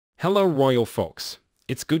Hello, royal folks.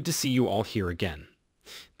 It's good to see you all here again.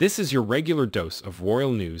 This is your regular dose of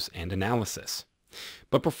royal news and analysis.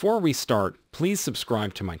 But before we start, please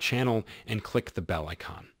subscribe to my channel and click the bell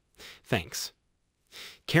icon. Thanks.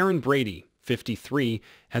 Karren Brady, 53,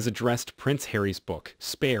 has addressed Prince Harry's book,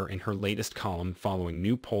 Spare, in her latest column following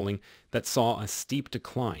new polling that saw a steep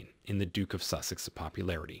decline in the Duke of Sussex's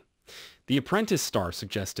popularity. The Apprentice star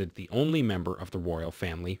suggested the only member of the royal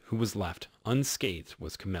family who was left unscathed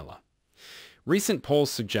was Camilla. Recent polls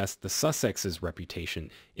suggest the Sussexes' reputation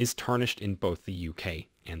is tarnished in both the UK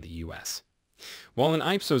and the US. While an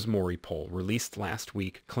Ipsos Mori poll released last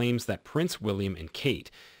week claims that Prince William and Kate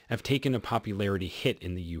have taken a popularity hit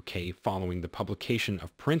in the UK following the publication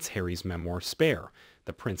of Prince Harry's memoir Spare,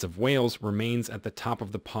 the Prince of Wales remains at the top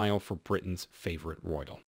of the pile for Britain's favourite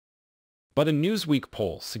royal. But a Newsweek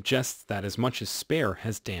poll suggests that as much as Spare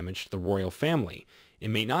has damaged the royal family, it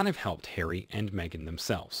may not have helped Harry and Meghan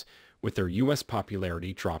themselves, with their US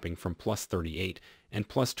popularity dropping from +38 and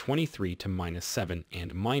 +23 to -7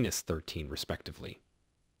 and -13 respectively.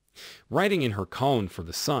 Writing in her column for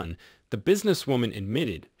The Sun, the businesswoman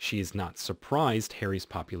admitted she is not surprised Harry's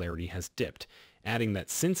popularity has dipped, adding that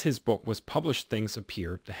since his book was published things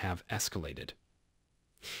appear to have escalated.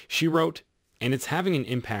 She wrote, "And it's having an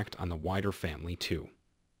impact on the wider family too."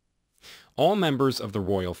 All members of the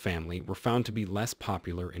royal family were found to be less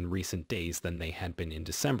popular in recent days than they had been in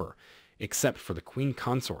December, except for the Queen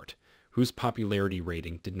Consort, whose popularity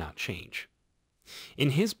rating did not change.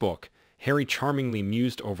 In his book, Harry charmingly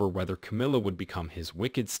mused over whether Camilla would become his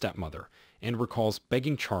wicked stepmother and recalls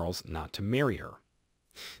begging Charles not to marry her.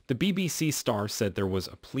 The BBC star said there was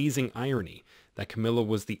a pleasing irony that Camilla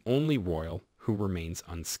was the only royal who remains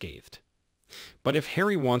unscathed. But if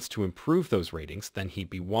Harry wants to improve those ratings, then he'd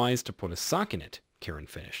be wise to put a sock in it, Karren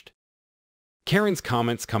finished. Karren's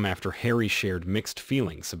comments come after Harry shared mixed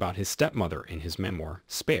feelings about his stepmother in his memoir,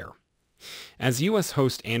 Spare. As U.S.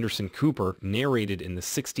 host Anderson Cooper narrated in the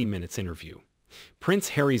 60 Minutes interview, Prince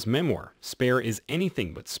Harry's memoir, Spare, is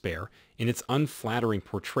anything but spare in its unflattering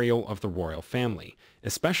portrayal of the royal family,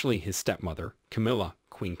 especially his stepmother, Camilla,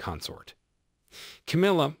 Queen Consort.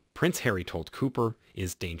 Camilla, Prince Harry told Cooper,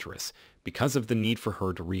 is dangerous because of the need for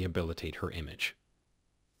her to rehabilitate her image.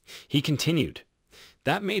 He continued,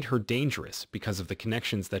 that made her dangerous because of the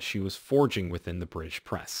connections that she was forging within the British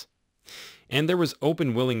press. And there was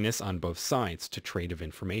open willingness on both sides to trade of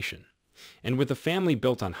information. And with a family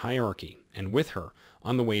built on hierarchy, and with her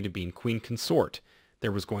on the way to being Queen Consort,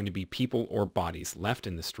 there was going to be people or bodies left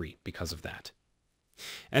in the street because of that.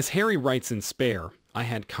 As Harry writes in Spare, I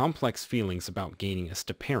had complex feelings about gaining a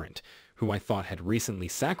step-parent who I thought had recently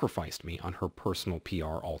sacrificed me on her personal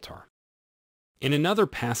PR altar. In another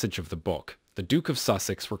passage of the book, the Duke of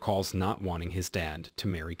Sussex recalls not wanting his dad to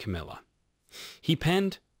marry Camilla. He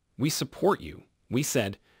penned, "We support you. We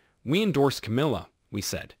said, we endorse Camilla, we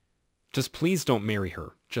said. Just please don't marry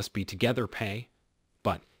her, just be together, pay."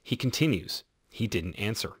 But, he continues, he didn't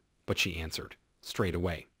answer, but she answered, straight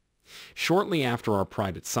away. Shortly after our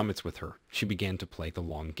private summits with her, she began to play the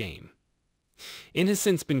long game. It has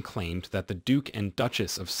since been claimed that the Duke and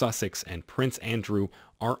Duchess of Sussex and Prince Andrew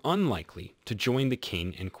are unlikely to join the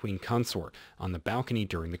King and Queen Consort on the balcony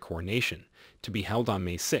during the coronation, to be held on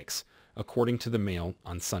May 6, according to the Mail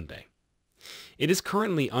on Sunday. It is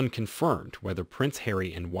currently unconfirmed whether Prince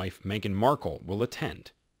Harry and wife Meghan Markle will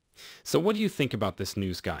attend. So what do you think about this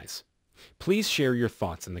news, guys? Please share your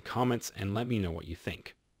thoughts in the comments and let me know what you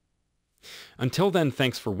think. Until then,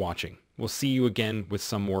 thanks for watching. We'll see you again with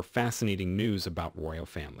some more fascinating news about royal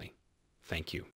family. Thank you.